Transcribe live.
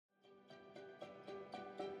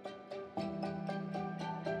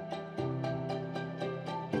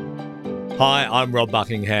Hi, I'm Rob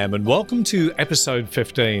Buckingham, and welcome to episode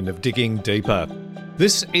 15 of Digging Deeper.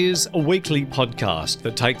 This is a weekly podcast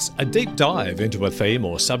that takes a deep dive into a theme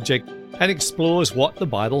or subject and explores what the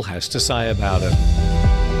Bible has to say about it.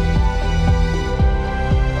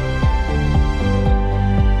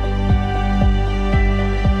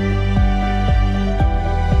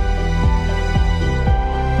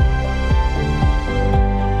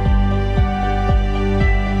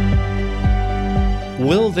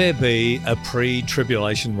 Will there be a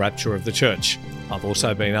pre-tribulation rapture of the church? I've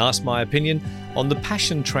also been asked my opinion on the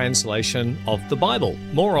Passion Translation of the Bible.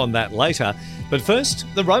 More on that later. But first,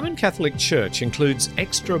 the Roman Catholic Church includes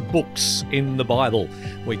extra books in the Bible.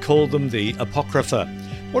 We call them the Apocrypha.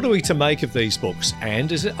 What are we to make of these books?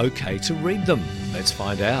 And is it okay to read them? Let's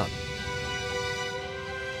find out.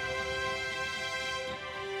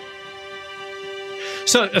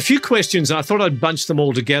 So a few questions. I thought I'd bunch them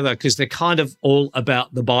all together because they're kind of all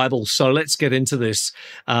about the Bible. So let's get into this.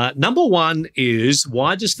 Number one is,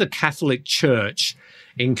 why does the Catholic Church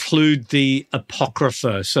include the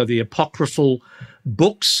Apocrypha? So the apocryphal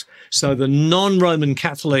books. So the non-Roman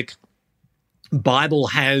Catholic Bible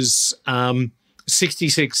has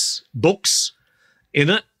 66 books in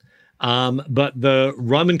it. But the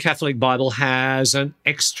Roman Catholic Bible has an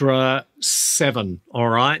extra 7, all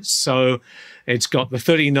right? So it's got the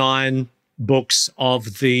 39 books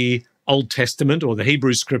of the Old Testament, or the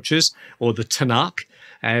Hebrew Scriptures, or the Tanakh,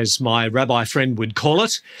 as my rabbi friend would call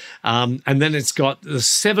it. And then it's got the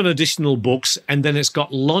 7 additional books, and then it's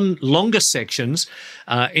got longer sections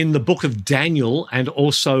in the book of Daniel and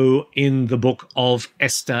also in the book of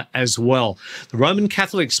Esther as well. The Roman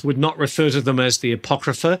Catholics would not refer to them as the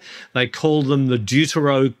Apocrypha. They call them the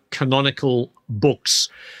deuterocanonical books.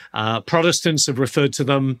 Protestants have referred to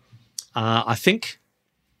them, I think,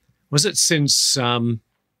 was it since...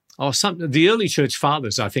 the early church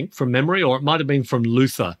fathers, I think, from memory, or it might have been from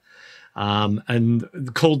Luther,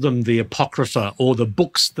 and called them the Apocrypha, or the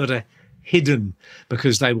books that are hidden,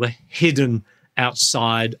 because they were hidden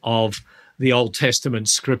outside of the Old Testament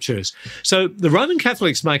scriptures. So the Roman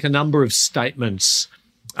Catholics make a number of statements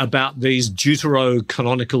about these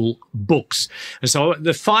deuterocanonical books. And so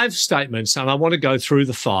the 5 statements, and I want to go through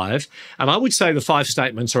the 5, and I would say the 5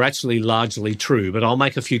 statements are actually largely true, but I'll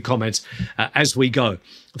make a few comments as we go.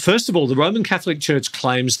 First of all, the Roman Catholic Church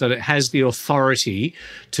claims that it has the authority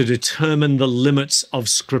to determine the limits of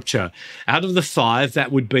Scripture. Out of the 5,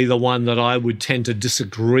 that would be the one that I would tend to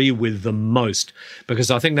disagree with the most, because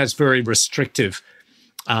I think that's very restrictive.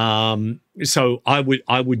 So I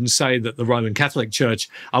wouldn't say that the Roman Catholic Church,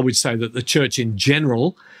 I would say that the church in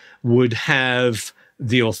general would have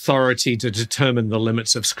the authority to determine the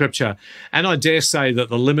limits of Scripture. And I dare say that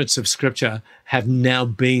the limits of Scripture have now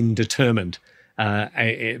been determined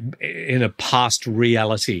in a past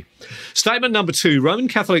reality. Statement number 2, Roman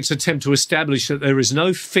Catholics attempt to establish that there is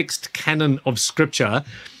no fixed canon of Scripture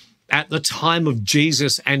at the time of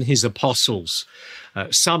Jesus and his apostles.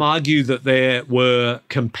 Some argue that there were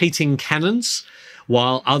competing canons,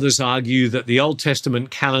 while others argue that the Old Testament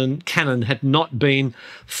canon had not been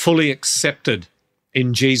fully accepted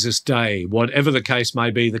in Jesus' day. Whatever the case may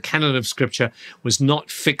be, the canon of Scripture was not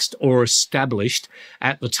fixed or established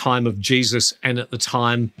at the time of Jesus and at the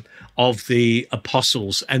time of the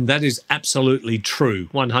apostles. And that is absolutely true,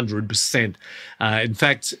 100%. In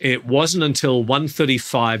fact, it wasn't until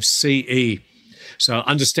 135 CE. So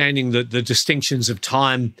understanding that the distinctions of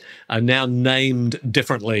time are now named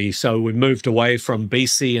differently. So we've moved away from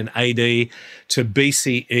BC and AD to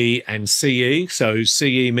BCE and CE. So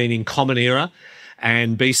CE meaning Common Era,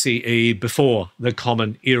 and BCE before the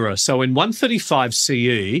Common Era. So in 135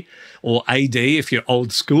 CE, or AD if you're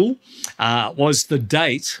old school, was the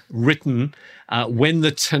date written when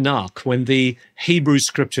the Tanakh, when the Hebrew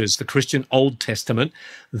Scriptures, the Christian Old Testament,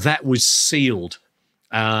 that was sealed.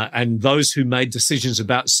 And those who made decisions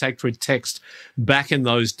about sacred text back in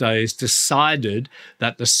those days decided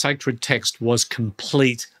that the sacred text was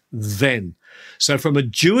complete then. So from a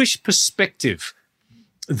Jewish perspective,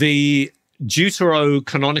 the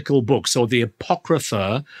deuterocanonical books, or the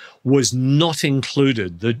Apocrypha, was not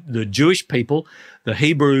included. The Jewish people, the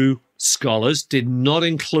Hebrew scholars, did not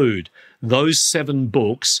include those 7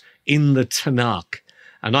 books in the Tanakh.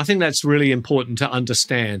 And I think that's really important to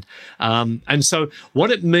understand. And so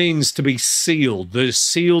what it means to be sealed, the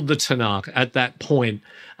Tanakh at that point,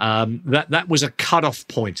 that was a cutoff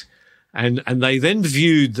point. And they then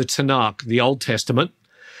viewed the Tanakh, the Old Testament,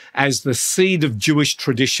 as the seed of Jewish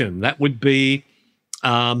tradition. That would be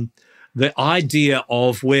the idea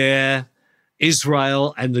of where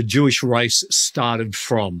Israel and the Jewish race started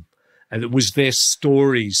from. And it was their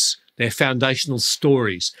stories, their foundational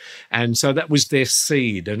stories. And so that was their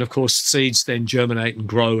seed. And of course, seeds then germinate and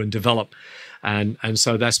grow and develop. And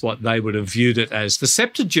so that's what they would have viewed it as. The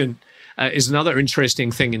Septuagint is another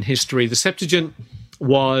interesting thing in history. The Septuagint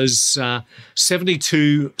was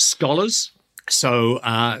 72 scholars. So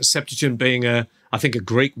Septuagint being I think a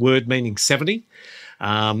Greek word meaning 70.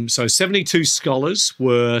 So 72 scholars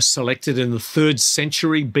were selected in the 3rd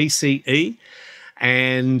century BCE,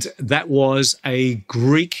 and that was a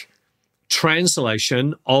Greek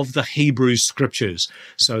translation of the Hebrew scriptures.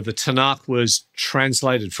 So the Tanakh was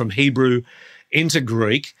translated from Hebrew into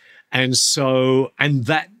Greek, and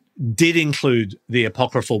that did include the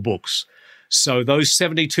apocryphal books. So those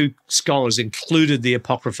 72 scholars included the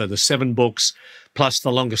Apocrypha, the 7 books, plus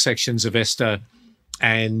the longer sections of Esther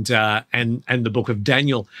and the book of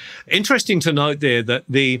Daniel. Interesting to note there that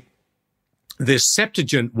the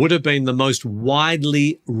Septuagint would have been the most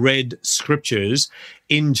widely read scriptures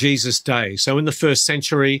in Jesus' day. So in the 1st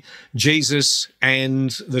century, Jesus and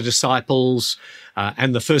the disciples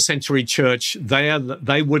and the 1st century church,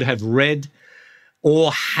 they would have read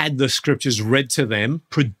or had the scriptures read to them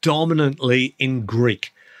predominantly in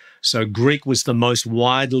Greek. So Greek was the most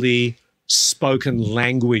widely spoken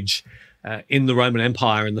language in the Roman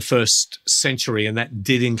Empire in the 1st century, and that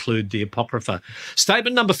did include the Apocrypha.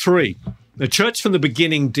 Statement number 3, the church from the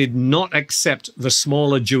beginning did not accept the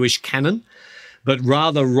smaller Jewish canon, but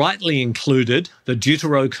rather rightly included the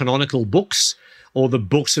deuterocanonical books or the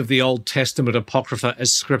books of the Old Testament Apocrypha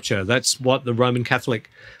as scripture. That's what the Roman Catholic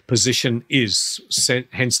position is,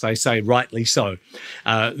 hence they say rightly so.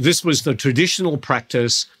 This was the traditional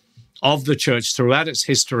practice of the church throughout its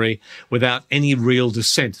history without any real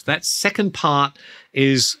dissent. That second part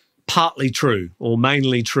is partly true or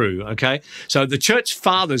mainly true, okay? So the church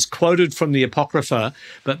fathers quoted from the Apocrypha,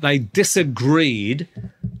 but they disagreed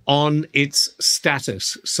on its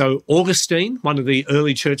status. So Augustine, one of the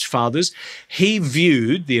early church fathers, he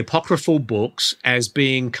viewed the apocryphal books as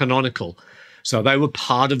being canonical. So they were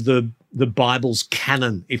part of the Bible's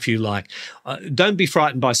canon, if you like. Don't be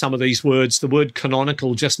frightened by some of these words. The word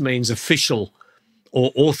canonical just means official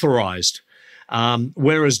or authorized.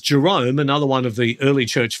 Whereas Jerome, another one of the early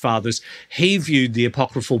church fathers, he viewed the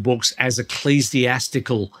apocryphal books as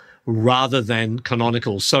ecclesiastical rather than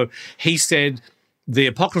canonical. So he said the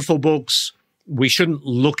apocryphal books, we shouldn't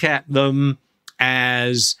look at them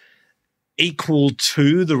as equal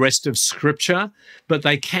to the rest of Scripture, but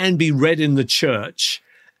they can be read in the church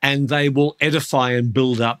and they will edify and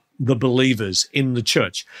build up the believers in the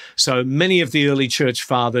church. So many of the early church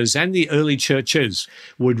fathers and the early churches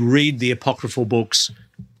would read the apocryphal books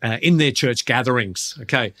in their church gatherings.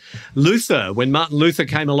 Okay. Luther, when Martin Luther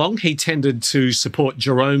came along, he tended to support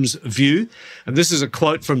Jerome's view. And this is a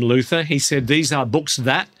quote from Luther. He said, "These are books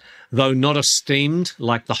that, though not esteemed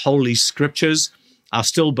like the Holy Scriptures, are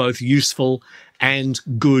still both useful and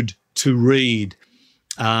good to read."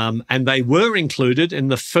 And they were included in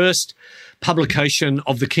the first publication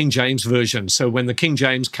of the King James Version. So when the King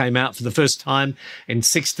James came out for the first time in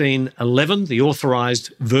 1611, the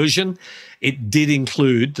authorized version, it did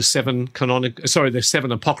include the 7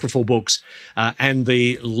 apocryphal books and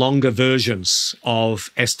the longer versions of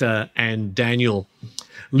Esther and Daniel.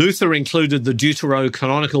 Luther included the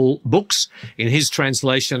deuterocanonical books in his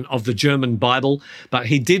translation of the German Bible, but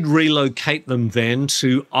he did relocate them then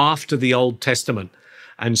to after the Old Testament.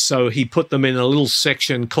 And so he put them in a little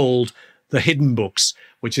section called the hidden books,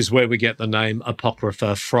 which is where we get the name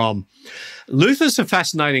Apocrypha from. Luther's a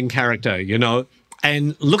fascinating character, you know,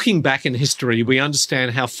 and looking back in history, we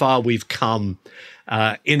understand how far we've come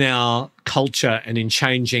in our culture and in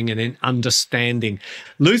changing and in understanding.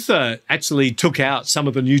 Luther actually took out some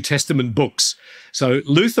of the New Testament books. So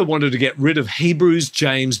Luther wanted to get rid of Hebrews,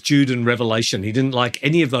 James, Jude, and Revelation. He didn't like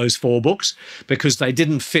any of those 4 books because they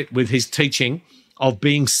didn't fit with his teaching of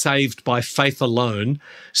being saved by faith alone,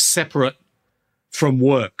 separate from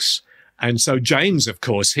works. And so James, of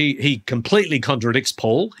course, he completely contradicts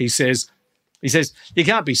Paul. He says, you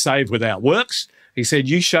can't be saved without works. He said,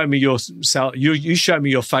 you show me your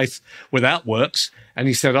faith without works. And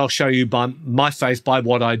he said, I'll show you by my faith by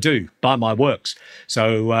what I do, by my works.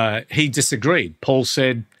 So he disagreed. Paul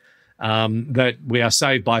said that we are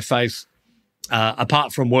saved by faith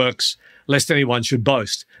apart from works, lest anyone should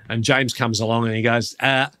boast. And James comes along and he goes,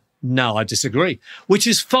 no, I disagree, which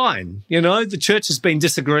is fine. You know, the church has been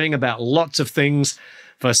disagreeing about lots of things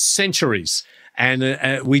for centuries.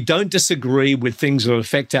 And we don't disagree with things that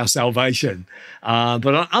affect our salvation.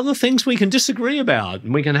 But on other things we can disagree about,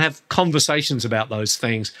 and we can have conversations about those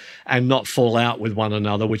things and not fall out with one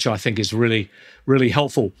another, which I think is really, really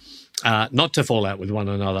helpful. not to fall out with one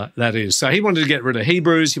another, that is. So he wanted to get rid of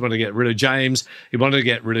Hebrews, he wanted to get rid of James, he wanted to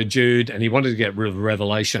get rid of Jude, and he wanted to get rid of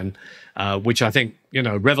Revelation, which I think,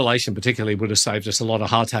 Revelation particularly would have saved us a lot of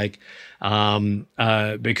heartache,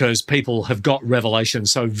 because people have got Revelation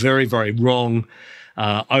so very, very wrong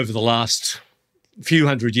over the last few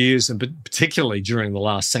hundred years, and particularly during the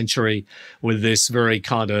last century, with this very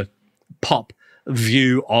kind of pop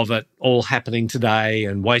view of it all happening today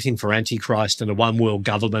and waiting for Antichrist and a one world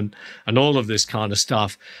government and all of this kind of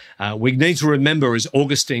stuff. We need to remember, as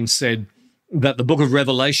Augustine said, that the book of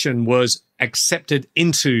Revelation was accepted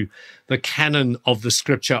into the canon of the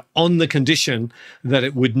scripture on the condition that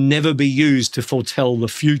it would never be used to foretell the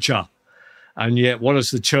future. And yet, what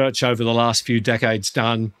has the church over the last few decades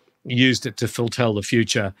done? Used it to foretell the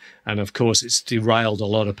future. And of course, it's derailed a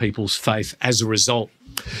lot of people's faith as a result.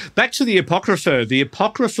 Back to the Apocrypha. The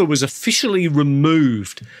Apocrypha was officially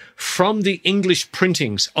removed from the English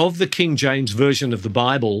printings of the King James Version of the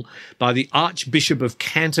Bible by the Archbishop of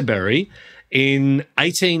Canterbury in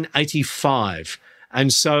 1885.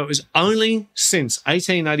 And so it was only since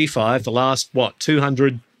 1885, the last,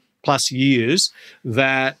 200 plus years,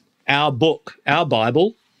 that our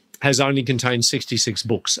Bible, has only contained 66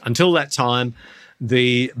 books. Until that time,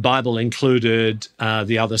 the Bible included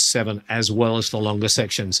the other 7, as well as the longer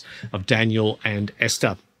sections of Daniel and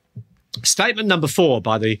Esther. Statement number 4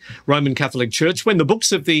 by the Roman Catholic Church: when the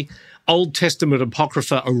books of the Old Testament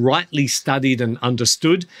Apocrypha are rightly studied and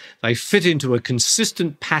understood, they fit into a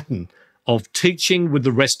consistent pattern of teaching with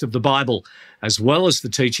the rest of the Bible, as well as the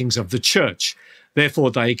teachings of the Church.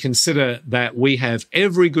 Therefore, they consider that we have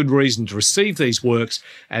every good reason to receive these works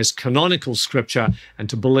as canonical scripture and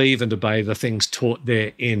to believe and obey the things taught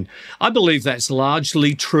therein. I believe that's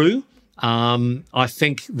largely true. I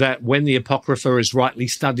think that when the Apocrypha is rightly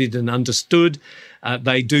studied and understood,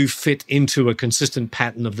 they do fit into a consistent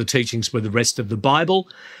pattern of the teachings with the rest of the Bible,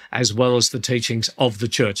 as well as the teachings of the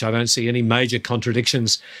church. I don't see any major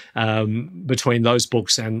contradictions between those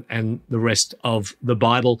books and the rest of the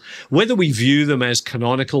Bible. Whether we view them as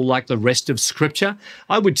canonical like the rest of Scripture,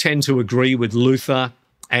 I would tend to agree with Luther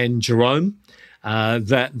and Jerome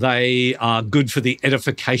that they are good for the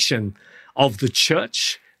edification of the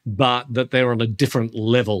church, but that they're on a different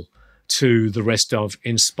level to the rest of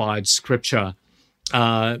inspired Scripture.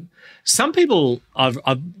 Some people, I've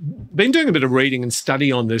been doing a bit of reading and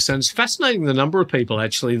study on this, and it's fascinating the number of people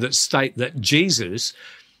actually that state that Jesus,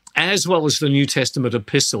 as well as the New Testament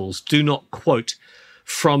epistles, do not quote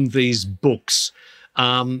from these books.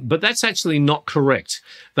 But that's actually not correct.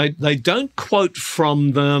 They don't quote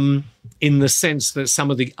from them in the sense that some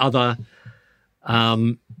of the other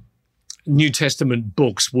New Testament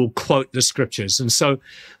books will quote the scriptures. And so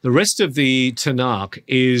the rest of the Tanakh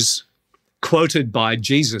is quoted by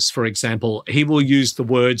Jesus, for example. He will use the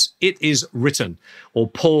words, "it is written," or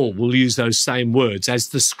Paul will use those same words, "as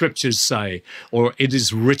the scriptures say," or "it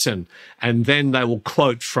is written." And then they will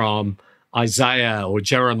quote from Isaiah or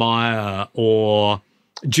Jeremiah or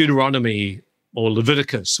Deuteronomy or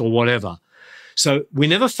Leviticus or whatever. So we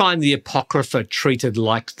never find the Apocrypha treated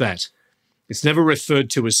like that. It's never referred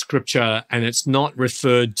to as scripture, and it's not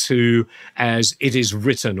referred to as "it is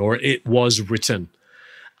written" or "it was written."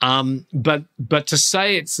 But to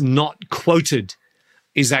say it's not quoted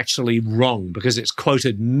is actually wrong, because it's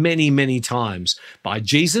quoted many, many times by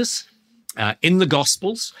Jesus in the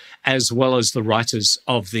Gospels, as well as the writers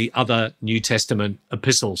of the other New Testament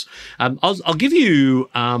epistles. I'll give you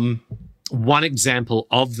one example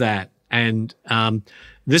of that, and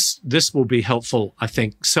this will be helpful, I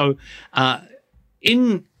think. So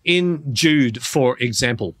in Jude, for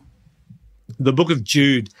example, the book of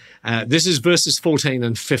Jude, this is verses 14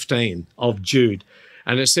 and 15 of Jude,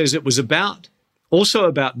 and it says, "It was also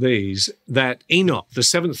about these that Enoch, the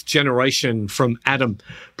 7th generation from Adam,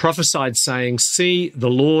 prophesied, saying, 'See, the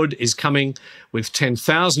Lord is coming with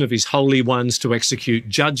 10,000 of his holy ones to execute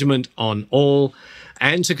judgment on all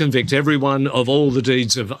and to convict everyone of all the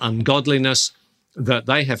deeds of ungodliness that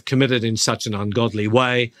they have committed in such an ungodly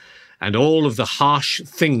way, and all of the harsh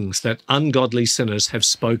things that ungodly sinners have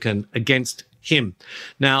spoken against him.'"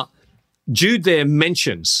 Now, Jude there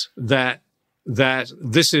mentions that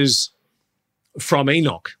this is from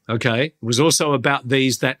Enoch, okay? It was also about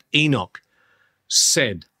these that Enoch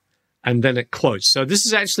said, and then it quotes. So this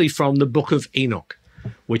is actually from the book of Enoch,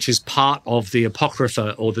 which is part of the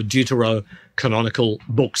Apocrypha or the Deuterocanonical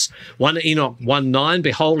books. 1 Enoch 1:9,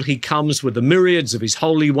 "Behold, he comes with the myriads of his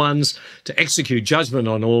holy ones to execute judgment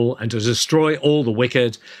on all and to destroy all the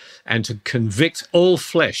wicked and to convict all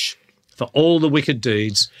flesh for all the wicked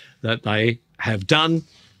deeds that they have done."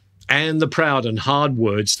 and the proud and hard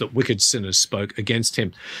words that wicked sinners spoke against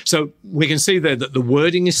him. So we can see there that the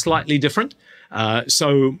wording is slightly different.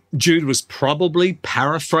 So Jude was probably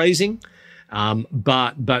paraphrasing,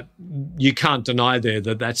 but you can't deny there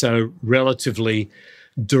that that's a relatively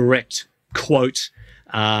direct quote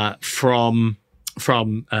from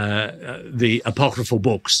the apocryphal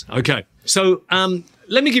books. Okay, so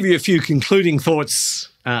let me give you a few concluding thoughts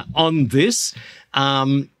on this.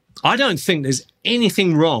 I don't think there's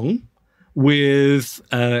anything wrong with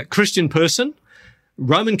a Christian person,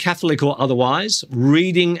 Roman Catholic or otherwise,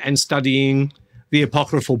 reading and studying the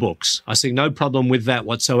apocryphal books. I see no problem with that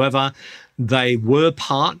whatsoever. They were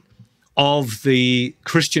part of the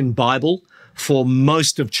Christian Bible for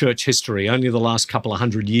most of church history, only the last couple of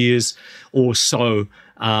hundred years or so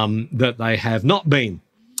that they have not been.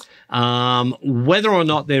 Whether or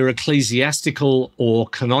not they're ecclesiastical or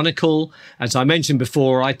canonical, as I mentioned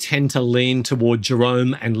before, I tend to lean toward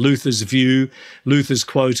Jerome and Luther's view. Luther's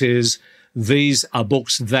quote is, "These are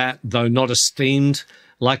books that, though not esteemed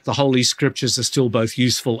like the Holy Scriptures, are still both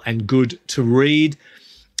useful and good to read."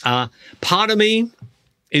 Part of me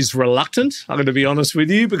is reluctant, I'm going to be honest with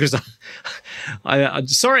you, because I'm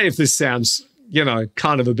sorry if this sounds,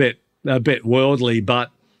 kind of a bit worldly, but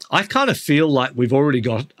I kind of feel like we've already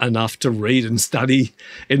got enough to read and study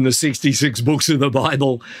in the 66 books of the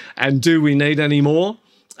Bible, and do we need any more?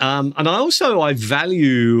 And I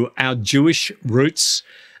value our Jewish roots,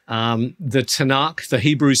 the Tanakh, the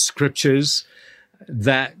Hebrew Scriptures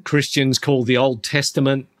that Christians call the Old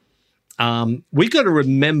Testament. We've got to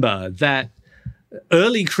remember that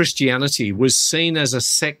early Christianity was seen as a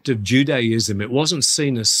sect of Judaism. It wasn't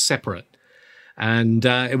seen as separate. And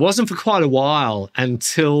it wasn't for quite a while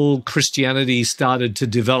until Christianity started to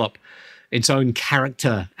develop its own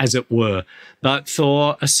character, as it were. But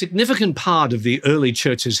for a significant part of the early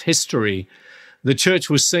church's history, the church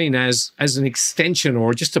was seen as an extension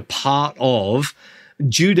or just a part of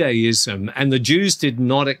Judaism. And the Jews did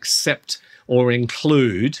not accept or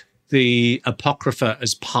include the Apocrypha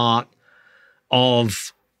as part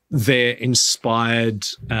of their inspired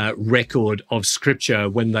record of Scripture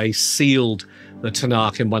when they sealed the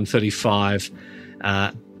Tanakh in 135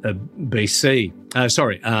 BC.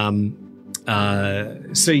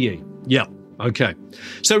 CE. Yeah, okay.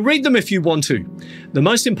 So read them if you want to. The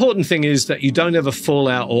most important thing is that you don't ever fall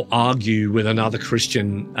out or argue with another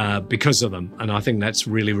Christian because of them. And I think that's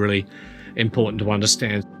really, really important to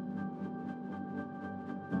understand.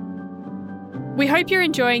 We hope you're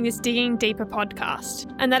enjoying this Digging Deeper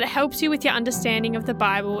podcast and that it helps you with your understanding of the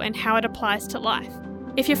Bible and how it applies to life.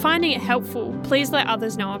 If you're finding it helpful, please let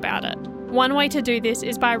others know about it. One way to do this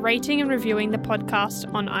is by rating and reviewing the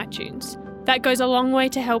podcast on iTunes. That goes a long way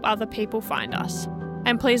to help other people find us.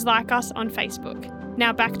 And please like us on Facebook.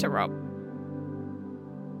 Now back to Rob.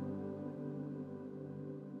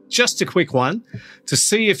 Just a quick one to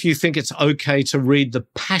see if you think it's okay to read the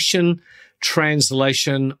Passion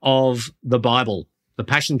Translation of the Bible, the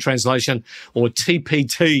Passion Translation, or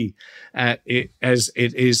TPT as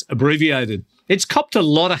it is abbreviated. It's copped a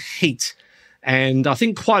lot of heat, and I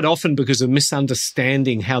think quite often because of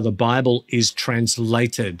misunderstanding how the Bible is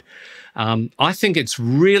translated. I think it's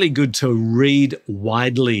really good to read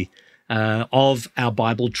widely of our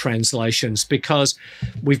Bible translations, because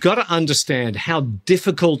we've got to understand how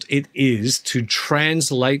difficult it is to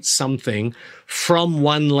translate something from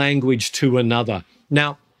one language to another.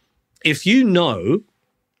 Now, if you know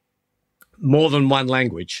more than one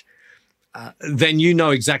language, then you know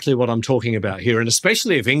exactly what I'm talking about here. And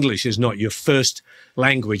especially if English is not your first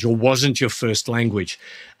language or wasn't your first language,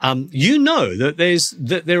 you know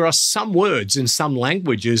that there are some words in some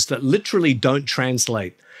languages that literally don't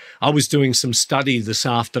translate. I was doing some study this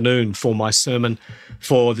afternoon for my sermon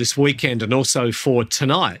for this weekend and also for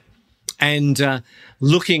tonight, and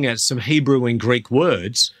looking at some Hebrew and Greek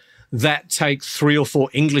words that take 3 or 4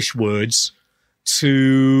 English words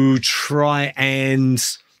to try and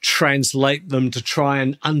translate them, to try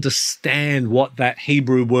and understand what that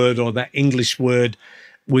Hebrew word or that English word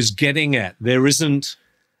was getting at. There isn't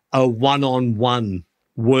a one-on-one,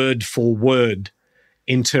 word-for-word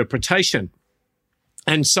interpretation.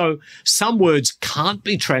 And so some words can't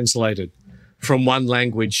be translated from one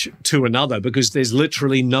language to another because there's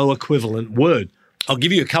literally no equivalent word. I'll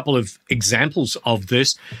give you a couple of examples of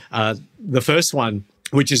this. The first one,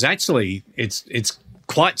 which is actually, it's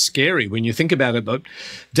quite scary when you think about it, but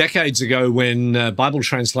decades ago when Bible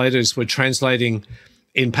translators were translating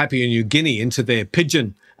in Papua New Guinea into their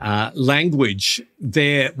pidgin language,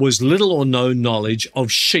 there was little or no knowledge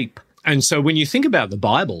of sheep. And so when you think about the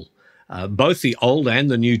Bible, Both the Old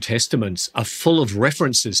and the New Testaments are full of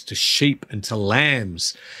references to sheep and to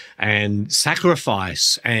lambs and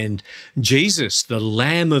sacrifice and Jesus, the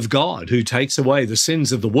Lamb of God, who takes away the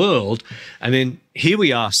sins of the world. And then here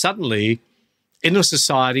we are suddenly in a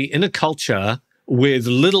society, in a culture with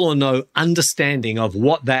little or no understanding of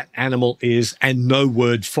what that animal is and no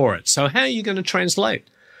word for it. So how are you going to translate?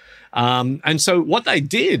 And so what they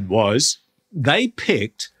did was they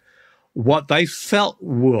picked what they felt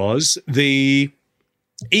was the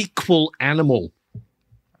equal animal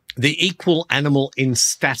in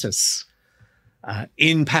status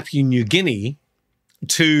in Papua New Guinea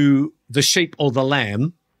to the sheep or the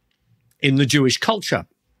lamb in the Jewish culture.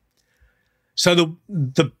 So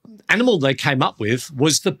the animal they came up with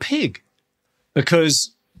was the pig,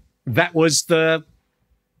 because that was the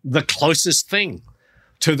closest thing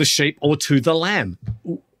to the sheep or to the lamb,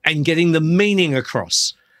 and getting the meaning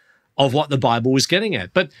across of what the Bible was getting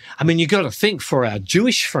at. But, I mean, you've got to think, for our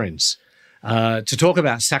Jewish friends, to talk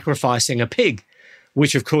about sacrificing a pig,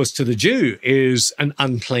 which, of course, to the Jew is an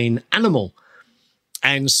unclean animal.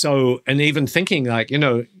 And so, and even thinking like,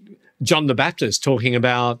 John the Baptist talking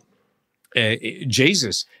about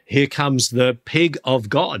Jesus, here comes the pig of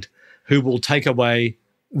God who will take away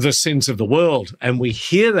the sins of the world. And we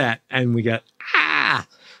hear that and we go,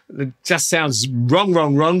 it just sounds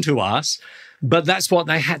wrong to us. But that's what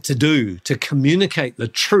they had to do to communicate the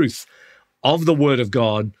truth of the Word of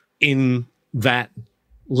God in that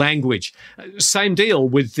language. Same deal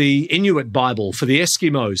with the Inuit Bible for the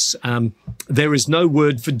Eskimos. There is no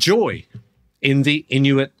word for joy in the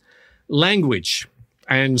Inuit language.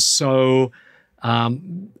 And so,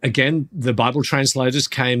 again, the Bible translators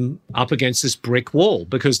came up against this brick wall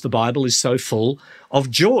because the Bible is so full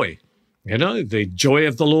of joy. The joy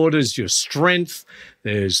of the Lord is your strength.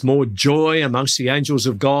 There's more joy amongst the angels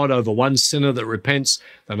of God over one sinner that repents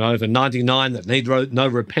than over 99 that need no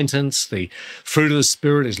repentance. The fruit of the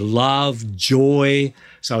Spirit is love, joy.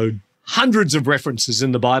 So hundreds of references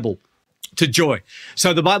in the Bible to joy.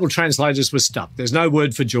 So the Bible translators were stuck. There's no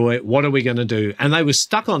word for joy. What are we going to do? And they were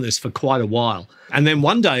stuck on this for quite a while. And then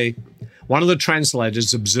one day, one of the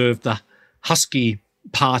translators observed the husky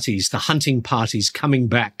parties, the hunting parties coming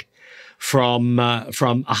back from a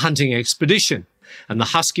hunting expedition, and the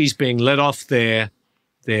huskies being let off their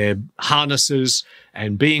harnesses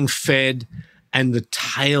and being fed, and the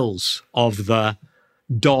tails of the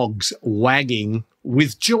dogs wagging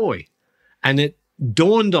with joy. And it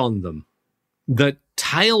dawned on them that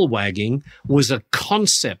tail wagging was a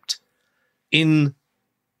concept in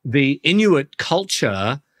the Inuit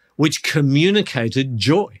culture which communicated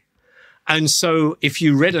joy. And so if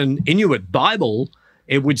you read an Inuit Bible,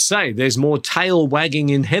 it would say there's more tail wagging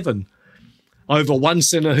in heaven over one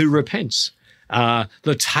sinner who repents.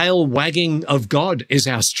 The tail wagging of God is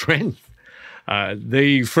our strength.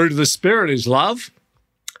 The fruit of the Spirit is love,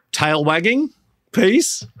 tail wagging,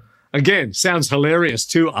 peace. Again, sounds hilarious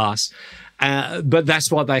to us, but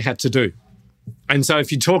that's what they had to do. And so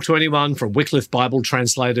if you talk to anyone from Wycliffe Bible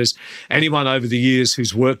translators, anyone over the years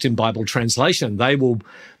who's worked in Bible translation, they will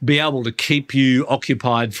be able to keep you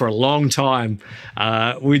occupied for a long time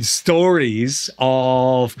with stories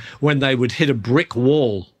of when they would hit a brick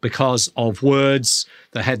wall because of words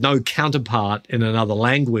that had no counterpart in another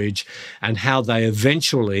language, and how they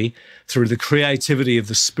eventually, through the creativity of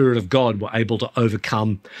the Spirit of God, were able to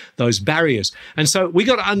overcome those barriers. And so we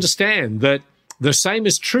got to understand that the same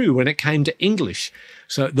is true when it came to English.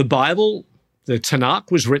 So the Bible, the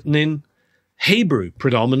Tanakh, was written in Hebrew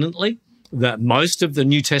predominantly. That most of the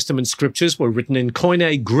New Testament scriptures were written in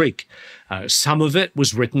Koine Greek. Some of it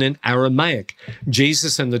was written in Aramaic.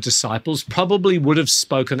 Jesus and the disciples probably would have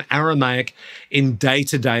spoken Aramaic in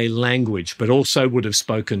day-to-day language, but also would have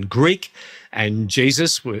spoken Greek. And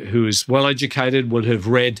Jesus, who is well-educated, would have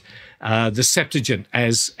read the Septuagint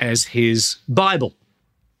as his Bible.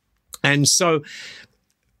 And so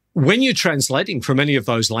when you're translating from any of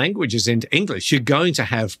those languages into English, you're going to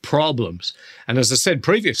have problems. And as I said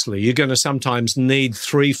previously, you're going to sometimes need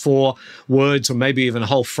 3-4 words or maybe even a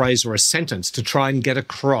whole phrase or a sentence to try and get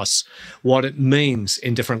across what it means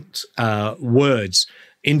in different words,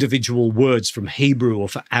 individual words from Hebrew or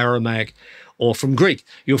from Aramaic or from Greek.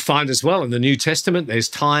 You'll find as well in the New Testament, there's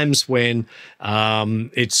times when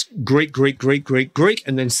it's Greek,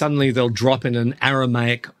 and then suddenly they'll drop in an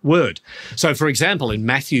Aramaic word. So, for example, in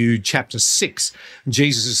Matthew chapter 6,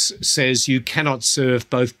 Jesus says, you cannot serve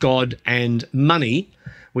both God and money,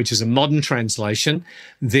 which is a modern translation.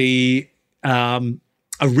 The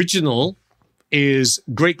original is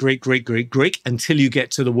Greek, until you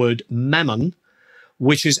get to the word mammon,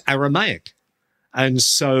 which is Aramaic. And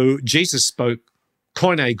so Jesus spoke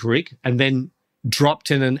Koine Greek, and then dropped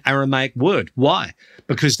in an Aramaic word. Why?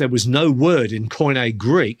 Because there was no word in Koine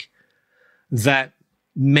Greek that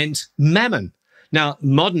meant mammon. Now,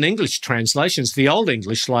 modern English translations, the Old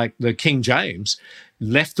English, like the King James,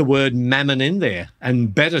 left the word mammon in there,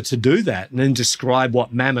 and better to do that and then describe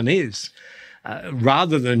what mammon is,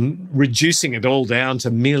 rather than reducing it all down to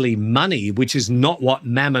merely money, which is not what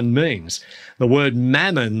mammon means. The word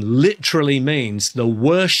mammon literally means the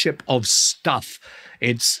worship of stuff.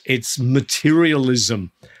 It's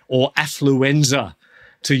materialism or affluenza,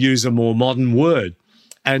 to use a more modern word.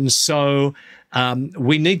 And so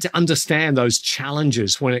we need to understand those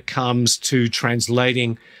challenges when it comes to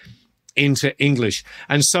translating into English.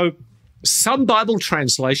 And so some Bible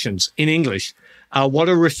translations in English are what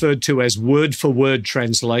are referred to as word-for-word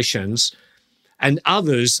translations, and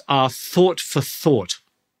others are thought for thought,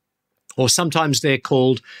 or sometimes they're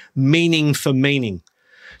called meaning for meaning.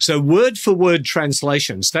 So word-for-word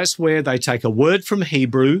translations, that's where they take a word from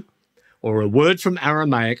Hebrew or a word from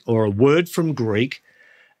Aramaic or a word from Greek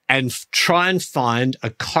and try and find a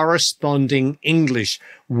corresponding English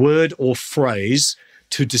word or phrase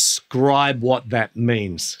to describe what that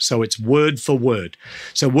means. So it's word for word.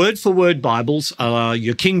 So word for word Bibles are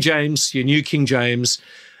your King James, your New King James,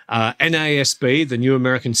 NASB, the New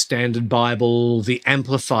American Standard Bible, the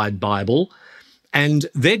Amplified Bible, and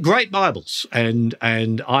they're great Bibles. And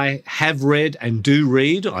I have read and do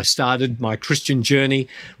read. I started my Christian journey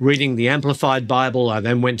reading the Amplified Bible. I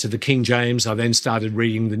then went to the King James. I then started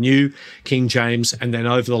reading the New King James. And then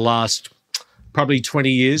over the last probably 20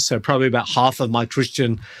 years, so probably about half of my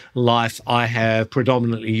Christian life, I have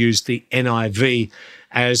predominantly used the NIV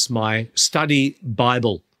as my study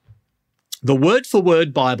Bible. The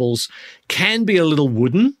word-for-word Bibles can be a little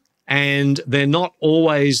wooden, and they're not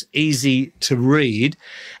always easy to read.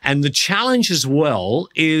 And the challenge as well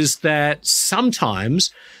is that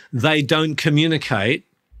sometimes they don't communicate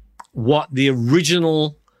what the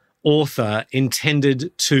original author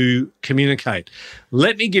intended to communicate.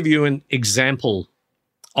 Let me give you an example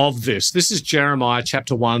of this. This is Jeremiah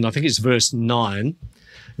chapter 1, I think it's verse 9.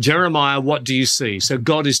 Jeremiah, what do you see? So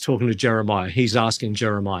God is talking to Jeremiah. He's asking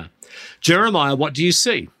Jeremiah, Jeremiah, what do you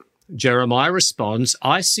see? Jeremiah responds,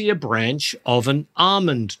 I see a branch of an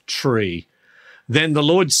almond tree. Then the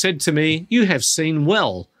Lord said to me, you have seen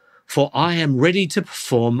well, for I am ready to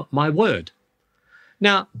perform my word.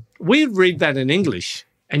 Now, we read that in English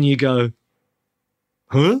and you go,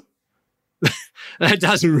 huh? That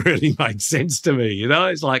doesn't really make sense to me. You know,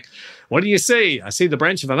 it's like, what do you see? I see the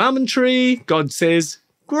branch of an almond tree. God says,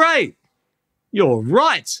 great, you're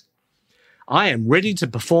right. I am ready to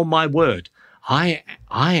perform my word. I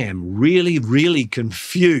am really, really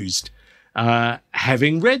confused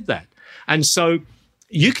having read that. And so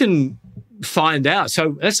you can find out.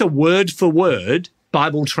 So that's a word-for-word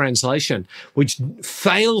Bible translation, which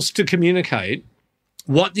fails to communicate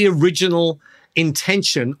what the original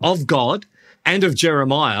intention of God and of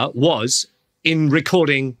Jeremiah was in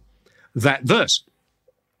recording that verse.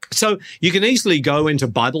 So you can easily go into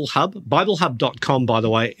Bible Hub. BibleHub.com, by the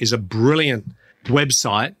way, is a brilliant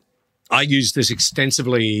website. I use this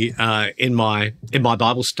extensively in my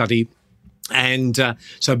Bible study. And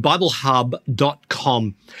so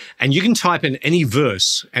BibleHub.com, and you can type in any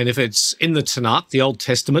verse. And if it's in the Tanakh, the Old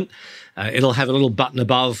Testament, it'll have a little button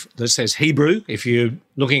above that says Hebrew. If you're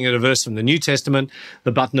looking at a verse from the New Testament,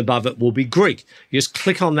 the button above it will be Greek. You just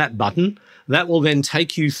click on that button. That will then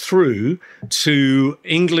take you through to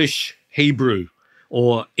English Hebrew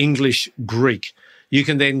or English Greek. You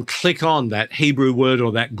can then click on that Hebrew word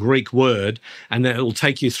or that Greek word, and then it'll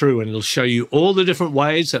take you through and it'll show you all the different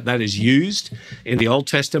ways that that is used in the Old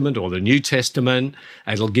Testament or the New Testament.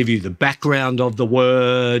 It'll give you the background of the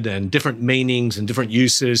word and different meanings and different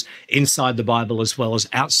uses inside the Bible as well as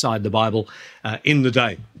outside the Bible in the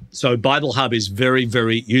day. So Bible Hub is very,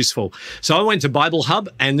 very useful. So I went to Bible Hub,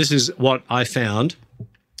 and this is what I found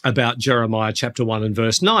about Jeremiah chapter 1 and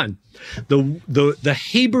verse 9. The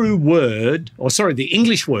Hebrew word, the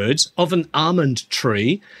English words of an almond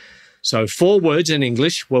tree, so 4 words in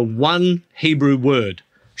English were one Hebrew word,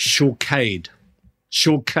 shorkade.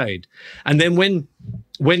 And then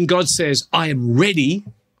when God says, I'm ready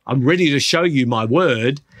to show you my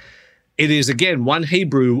word, it is again one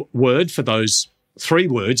Hebrew word for those 3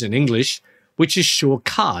 words in English, which is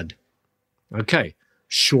shorkad. Okay,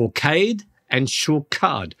 shorkade and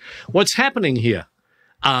shorkad. What's happening here?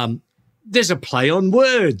 There's a play on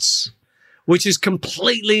words, which is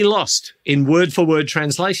completely lost in word-for-word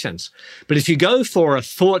translations. But if you go for a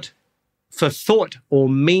thought for thought or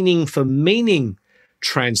meaning for meaning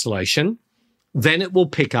translation, then it will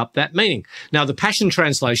pick up that meaning. Now, the Passion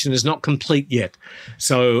Translation is not complete yet.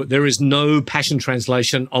 So there is no Passion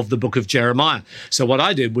Translation of the book of Jeremiah. So what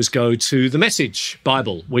I did was go to the Message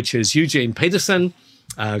Bible, which is Eugene Peterson,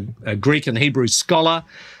 a Greek and Hebrew scholar,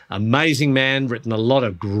 amazing man, written a lot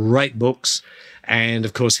of great books. And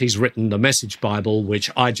of course, he's written the Message Bible, which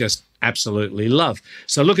I just absolutely love.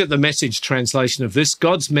 So look at the Message translation of this.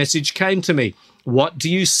 God's message came to me. What do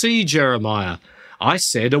you see, Jeremiah? I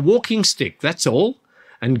said, a walking stick, that's all.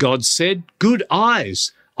 And God said, good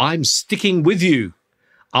eyes, I'm sticking with you.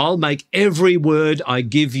 I'll make every word I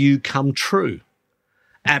give you come true.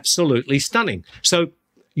 Absolutely stunning. So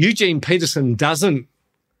Eugene Peterson doesn't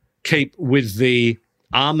keep with the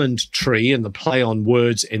almond tree and the play on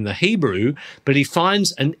words in the Hebrew, but he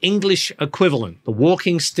finds an English equivalent, the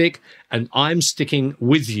walking stick, and I'm sticking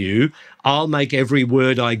with you. I'll make every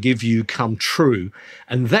word I give you come true.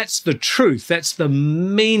 And that's the truth. That's the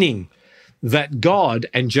meaning that God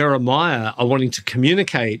and Jeremiah are wanting to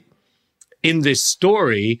communicate in this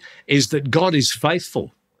story, is that God is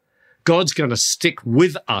faithful. God's going to stick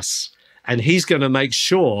with us, and he's going to make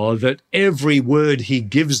sure that every word he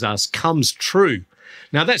gives us comes true.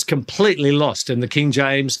 Now, that's completely lost in the King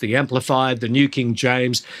James, the Amplified, the New King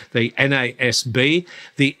James, the NASB.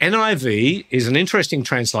 The NIV is an interesting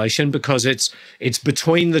translation because it's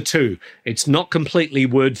between the two. It's not completely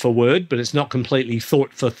word for word, but it's not completely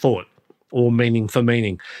thought for thought or meaning for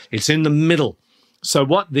meaning. It's in the middle. So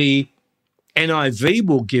what the NIV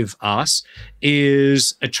will give us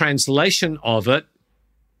is a translation of it,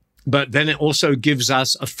 but then it also gives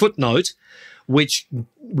us a footnote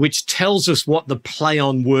which tells us what the play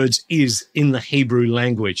on words is in the Hebrew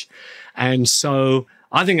language. And so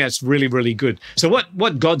I think that's really, really good. So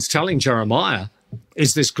what God's telling Jeremiah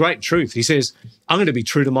is this great truth. He says, I'm going to be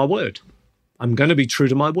true to my word. I'm going to be true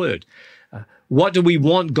to my word. What do we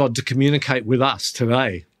want God to communicate with us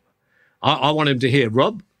today? I want him to hear,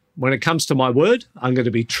 Rob, when it comes to my word, I'm going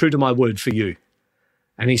to be true to my word for you.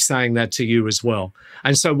 And he's saying that to you as well.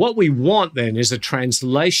 And so what we want then is a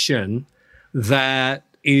translation that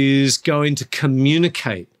is going to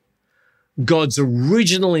communicate God's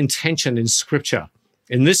original intention in Scripture.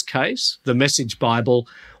 In this case, the Message Bible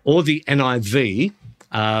or the NIV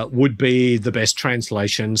would be the best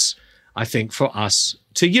translations, I think, for us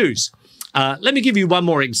to use. Let me give you one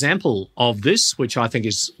more example of this, which I think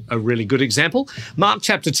is a really good example. Mark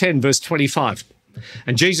chapter 10, verse 25.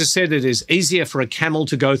 And Jesus said, it is easier for a camel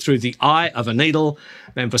to go through the eye of a needle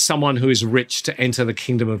than for someone who is rich to enter the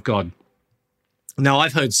kingdom of God. Now,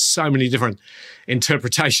 I've heard so many different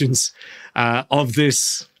interpretations of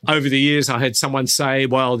this over the years. I heard someone say,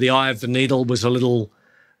 well, the eye of the needle was a little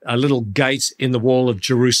gate in the wall of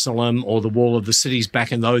Jerusalem or the wall of the cities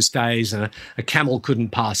back in those days, and a camel couldn't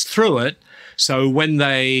pass through it. So when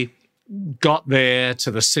they got there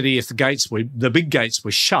to the city, if the big gates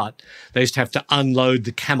were shut, they used to have to unload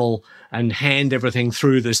the camel and hand everything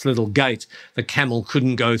through this little gate. The camel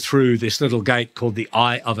couldn't go through this little gate called the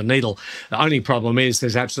eye of a needle. The only problem is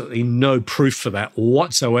there's absolutely no proof for that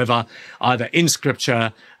whatsoever, either in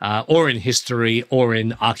Scripture or in history or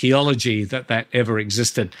in archaeology that ever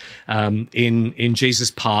existed in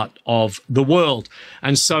Jesus' part of the world.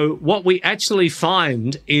 And so what we actually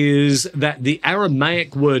find is that the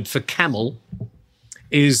Aramaic word for camel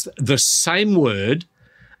is the same word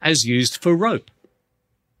as used for rope.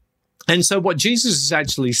 And so what Jesus is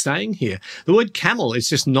actually saying here, the word camel is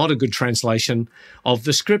just not a good translation of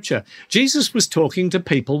the Scripture. Jesus was talking to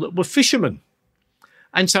people that were fishermen.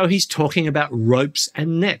 And so he's talking about ropes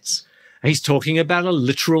and nets. He's talking about a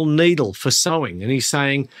literal needle for sewing. And he's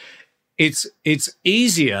saying it's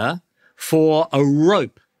easier for a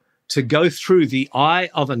rope to go through the eye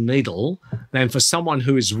of a needle than for someone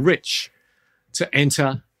who is rich to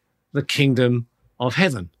enter the kingdom of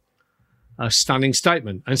heaven. A stunning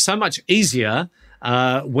statement, and so much easier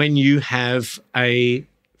when you have a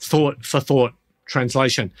thought-for-thought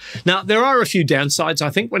translation. Now, there are a few downsides, I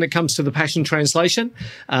think, when it comes to the Passion Translation.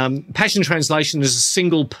 Passion Translation is a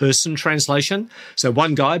single-person translation. So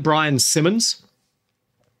one guy, Brian Simmons,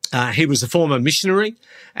 he was a former missionary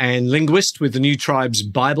and linguist with the New Tribes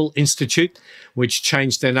Bible Institute, which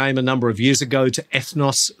changed their name a number of years ago to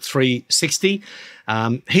Ethnos 360.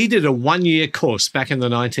 He did a one-year course back in the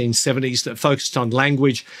 1970s that focused on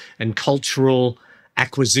language and cultural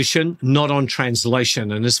acquisition, not on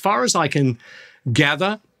translation. And as far as I can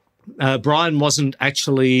gather, Brian wasn't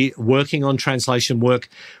actually working on translation work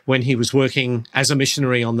when he was working as a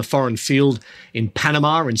missionary on the foreign field in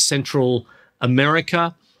Panama in Central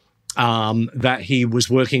America, that he was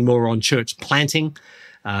working more on church planting.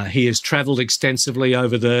 He has traveled extensively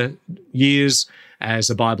over the years as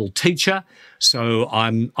a Bible teacher. So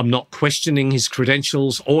I'm not questioning his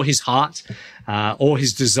credentials or his heart or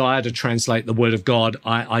his desire to translate the Word of God.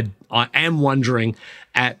 I am wondering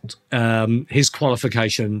at his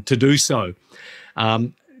qualification to do so.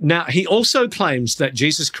 Now, he also claims that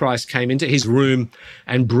Jesus Christ came into his room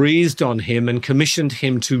and breathed on him and commissioned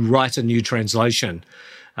him to write a new translation.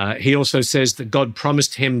 He also says that God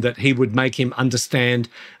promised him that he would make him understand,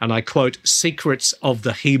 and I quote, secrets of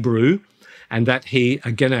the Hebrew, and that he,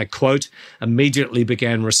 again, I quote, immediately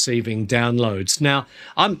began receiving downloads. Now,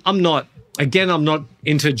 I'm not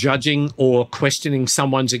into judging or questioning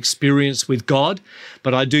someone's experience with God,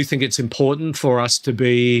 but I do think it's important for us to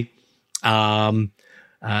be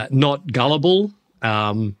not gullible.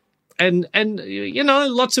 And you know,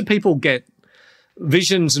 lots of people get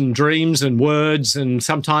visions and dreams and words, and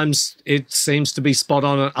sometimes it seems to be spot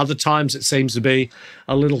on, and other times it seems to be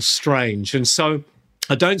a little strange. And so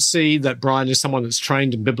I don't see that Brian is someone that's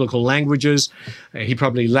trained in biblical languages. He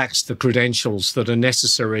probably lacks the credentials that are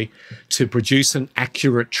necessary to produce an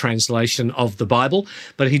accurate translation of the Bible,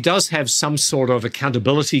 but he does have some sort of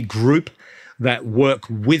accountability group that work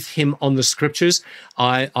with him on the scriptures.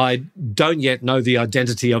 I don't yet know the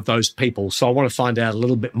identity of those people, so I want to find out a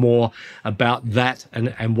little bit more about that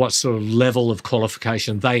and what sort of level of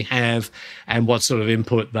qualification they have and what sort of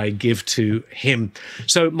input they give to him.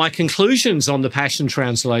 So my conclusions on the Passion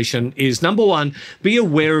Translation is, number one, be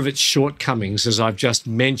aware of its shortcomings, as I've just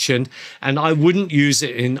mentioned, and I wouldn't use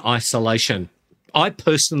it in isolation. I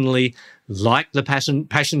personally like the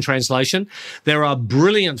Passion Translation. There are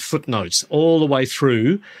brilliant footnotes all the way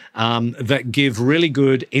through that give really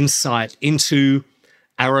good insight into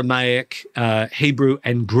Aramaic, Hebrew,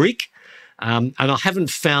 and Greek. And I haven't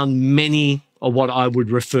found many of what I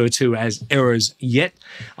would refer to as errors yet.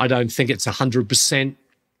 I don't think it's 100%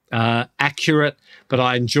 accurate, but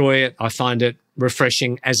I enjoy it. I find it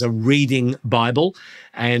refreshing as a reading Bible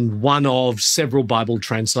and one of several Bible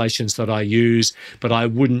translations that I use, but I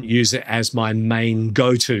wouldn't use it as my main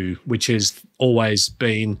go-to, which has always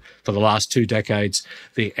been, for the last 2 decades,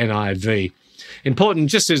 the NIV. Important,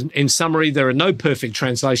 just as in summary, there are no perfect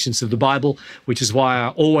translations of the Bible, which is why I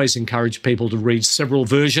always encourage people to read several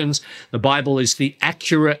versions. The Bible is the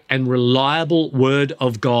accurate and reliable Word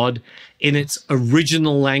of God in its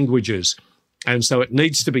original languages. And so it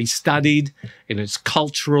needs to be studied in its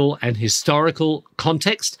cultural and historical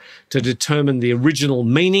context to determine the original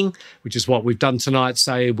meaning, which is what we've done tonight,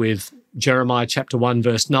 say, with Jeremiah chapter 1,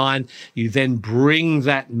 verse 9. You then bring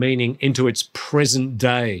that meaning into its present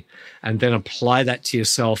day and then apply that to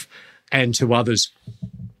yourself and to others,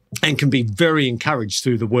 and can be very encouraged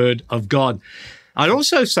through the Word of God. I'd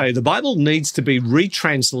also say the Bible needs to be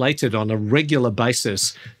retranslated on a regular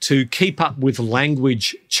basis to keep up with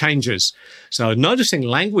language changes. So noticing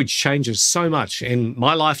language changes so much in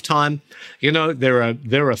my lifetime. You know, there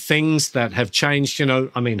are things that have changed. You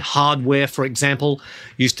know, I mean, hardware, for example,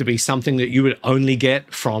 used to be something that you would only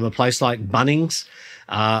get from a place like Bunnings.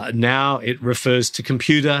 Now it refers to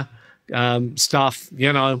computer stuff.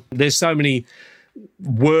 You know, there's so many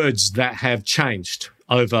words that have changed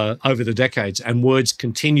over the decades, and words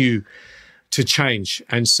continue to change.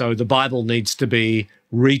 And so the Bible needs to be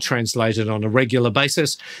retranslated on a regular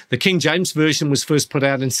basis. The King James Version was first put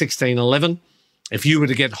out in 1611. If you were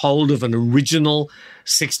to get hold of an original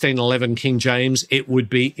 1611 King James, it would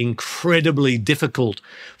be incredibly difficult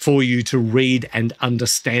for you to read and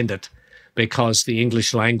understand it, because the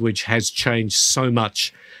English language has changed so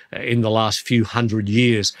much in the last few hundred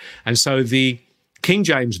years. And so the King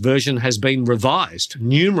James Version has been revised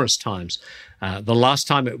numerous times. The last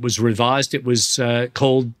time it was revised, it was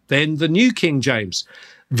called then the New King James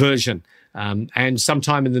Version. And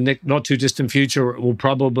sometime in the not too distant future, it will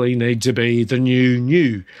probably need to be the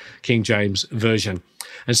new King James Version.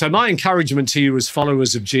 And so my encouragement to you as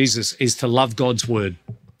followers of Jesus is to love God's Word.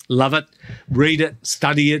 Love it, read it,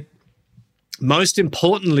 study it. Most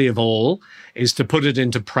importantly of all is to put it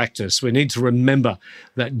into practice. We need to remember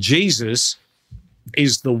that Jesus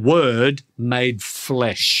is the Word made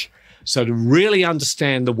flesh. So to really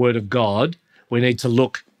understand the Word of God, we need to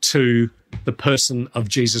look to the person of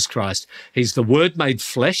Jesus Christ. He's the Word made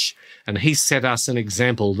flesh, and he set us an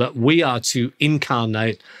example that we are to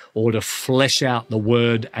incarnate or to flesh out the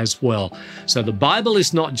Word as well. So the Bible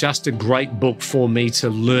is not just a great book for me to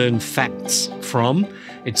learn facts from.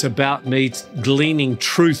 It's about me gleaning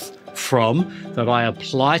truth from that I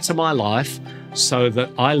apply to my life so that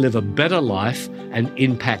I live a better life and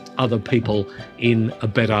impact other people in a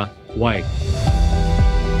better way.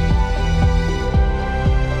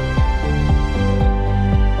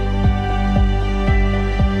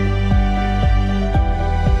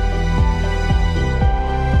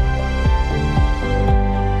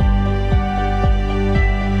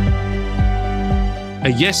 A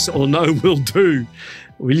yes or no will do.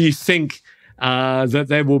 Will you think that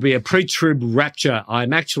there will be a pre-trib rapture?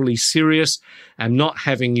 I'm actually serious. I'm not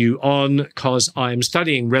having you on because I'm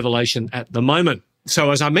studying Revelation at the moment. So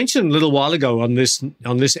as I mentioned a little while ago on this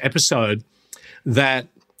episode, that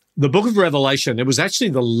the book of Revelation, it was actually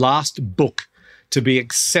the last book to be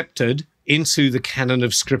accepted into the canon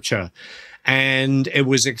of Scripture. And it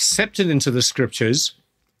was accepted into the Scriptures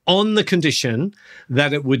on the condition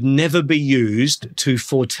that it would never be used to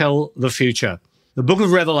foretell the future. The book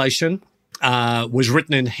of Revelation was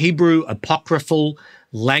written in Hebrew apocryphal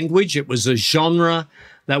language. It was a genre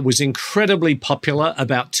that was incredibly popular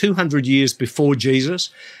about 200 years before Jesus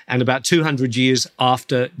and about 200 years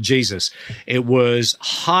after Jesus. It was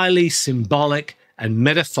highly symbolic and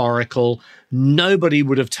metaphorical. Nobody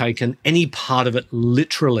would have taken any part of it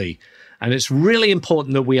literally. And it's really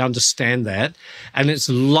important that we understand that. And it's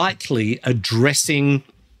likely addressing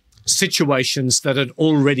situations that had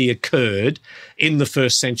already occurred in the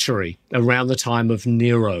first century, around the time of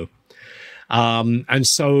Nero. And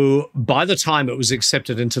so by the time it was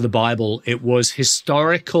accepted into the Bible, it was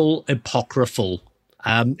historical apocryphal.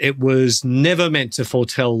 It was never meant to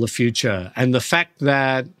foretell the future. And the fact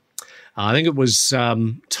that I think it was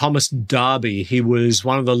Thomas Darby, he was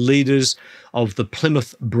one of the leaders of the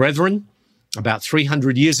Plymouth Brethren about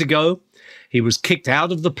 300 years ago. He was kicked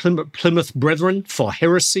out of the Plymouth Brethren for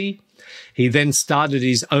heresy. He then started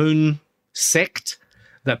his own sect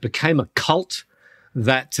that became a cult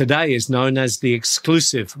that today is known as the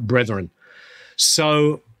Exclusive Brethren.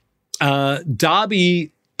 So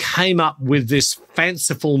Darby came up with this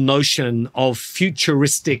fanciful notion of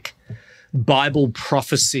futuristic Bible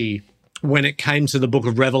prophecy when it came to the book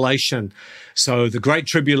of Revelation. So the Great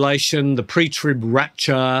Tribulation, the pre-trib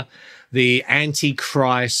rapture, the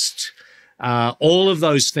Antichrist, all of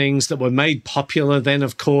those things that were made popular then,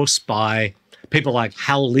 of course, by people like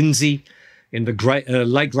Hal Lindsey in the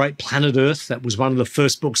late great Planet Earth. That was one of the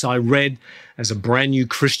first books I read as a brand new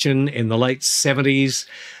Christian in the late 70s.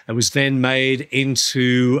 It was then made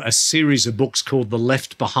into a series of books called the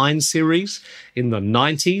Left Behind series in the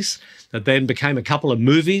 90s that then became a couple of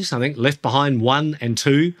movies, I think Left Behind 1 and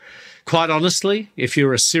 2. Quite honestly, if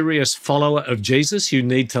you're a serious follower of Jesus, you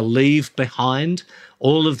need to leave behind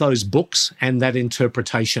all of those books and that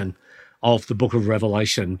interpretation of the book of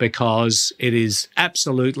Revelation, because it is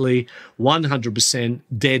absolutely 100%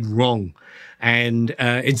 dead wrong. And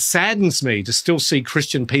it saddens me to still see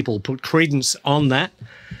Christian people put credence on that.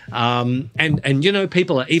 And you know,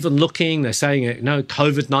 people are even looking, they're saying, you know,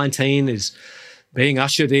 COVID-19 is being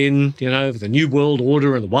ushered in, you know, the new world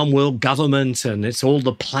order and the one world government, and it's all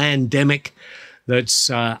the plandemic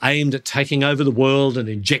that's aimed at taking over the world and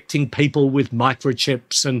injecting people with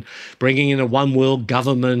microchips and bringing in a one world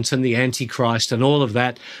government and the Antichrist and all of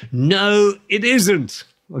that. No, it isn't.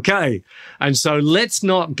 Okay. And so let's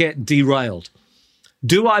not get derailed.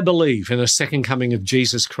 Do I believe in a second coming of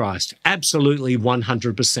Jesus Christ? Absolutely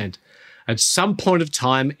 100%. At some point of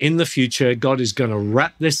time in the future, God is going to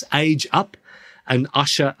wrap this age up and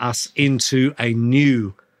usher us into a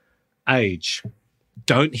new age.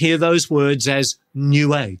 Don't hear those words as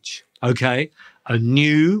new age, okay? A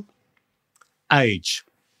new age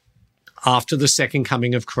after the second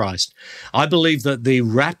coming of Christ. I believe that the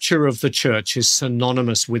rapture of the church is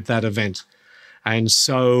synonymous with that event. And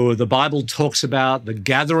so the Bible talks about the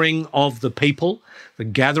gathering of the people, the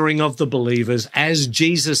gathering of the believers as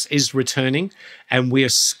Jesus is returning, and we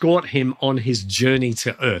escort him on his journey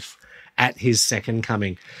to earth at his second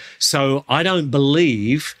coming. So I don't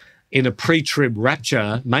believe in a pre-trib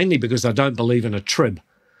rapture, mainly because I don't believe in a trib,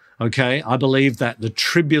 okay? I believe that the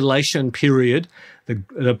tribulation period,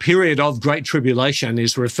 the period of great tribulation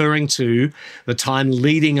is referring to the time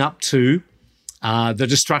leading up to the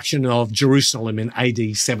destruction of Jerusalem in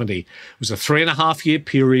AD 70. It was a 3.5 year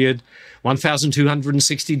period,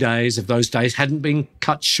 1,260 days. If those days hadn't been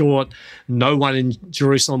cut short, no one in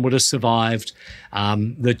Jerusalem would have survived.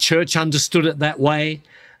 The church understood it that way.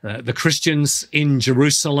 The Christians in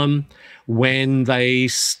Jerusalem, when they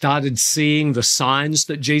started seeing the signs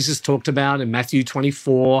that Jesus talked about in Matthew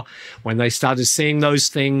 24, when they started seeing those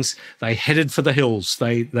things, they headed for the hills.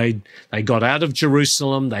 They got out of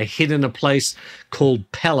Jerusalem. They hid in a place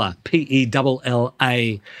called Pella,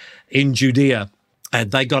 P-E-L-L-A, in Judea. And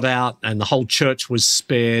they got out, and the whole church was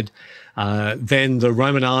spared. Then the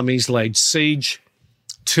Roman armies laid siege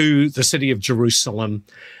to the city of Jerusalem.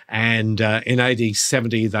 And in AD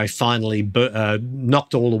 70, they finally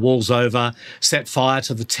knocked all the walls over, set fire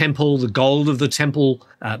to the temple. The gold of the temple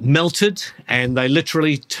melted, and they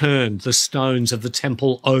literally turned the stones of the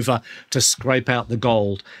temple over to scrape out the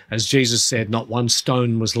gold. As Jesus said, not one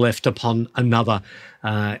stone was left upon another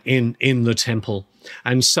in the temple.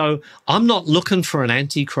 And so I'm not looking for an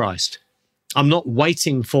antichrist. I'm not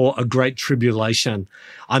waiting for a great tribulation.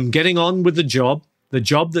 I'm getting on with the job. The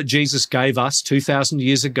job that Jesus gave us 2,000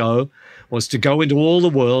 years ago was to go into all the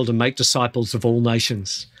world and make disciples of all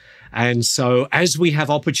nations. And so as we have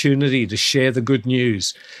opportunity to share the good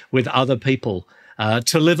news with other people,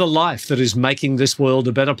 to live a life that is making this world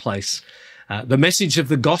a better place, the message of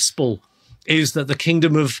the gospel is that the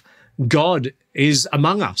kingdom of God is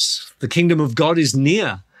among us. The kingdom of God is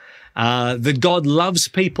near. That God loves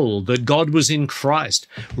people, that God was in Christ,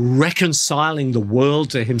 reconciling the world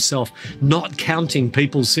to himself, not counting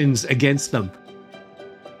people's sins against them.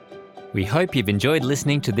 We hope you've enjoyed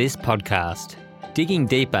listening to this podcast. Digging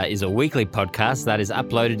Deeper is a weekly podcast that is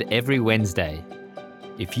uploaded every Wednesday.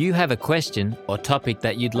 If you have a question or topic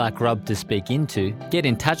that you'd like Rob to speak into, get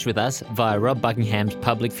in touch with us via Rob Buckingham's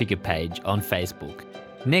public figure page on Facebook.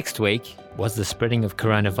 Next week, was the spreading of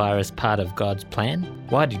coronavirus part of God's plan?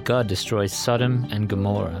 Why did God destroy Sodom and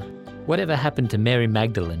Gomorrah? Whatever happened to Mary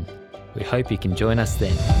Magdalene? We hope you can join us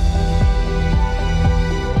then.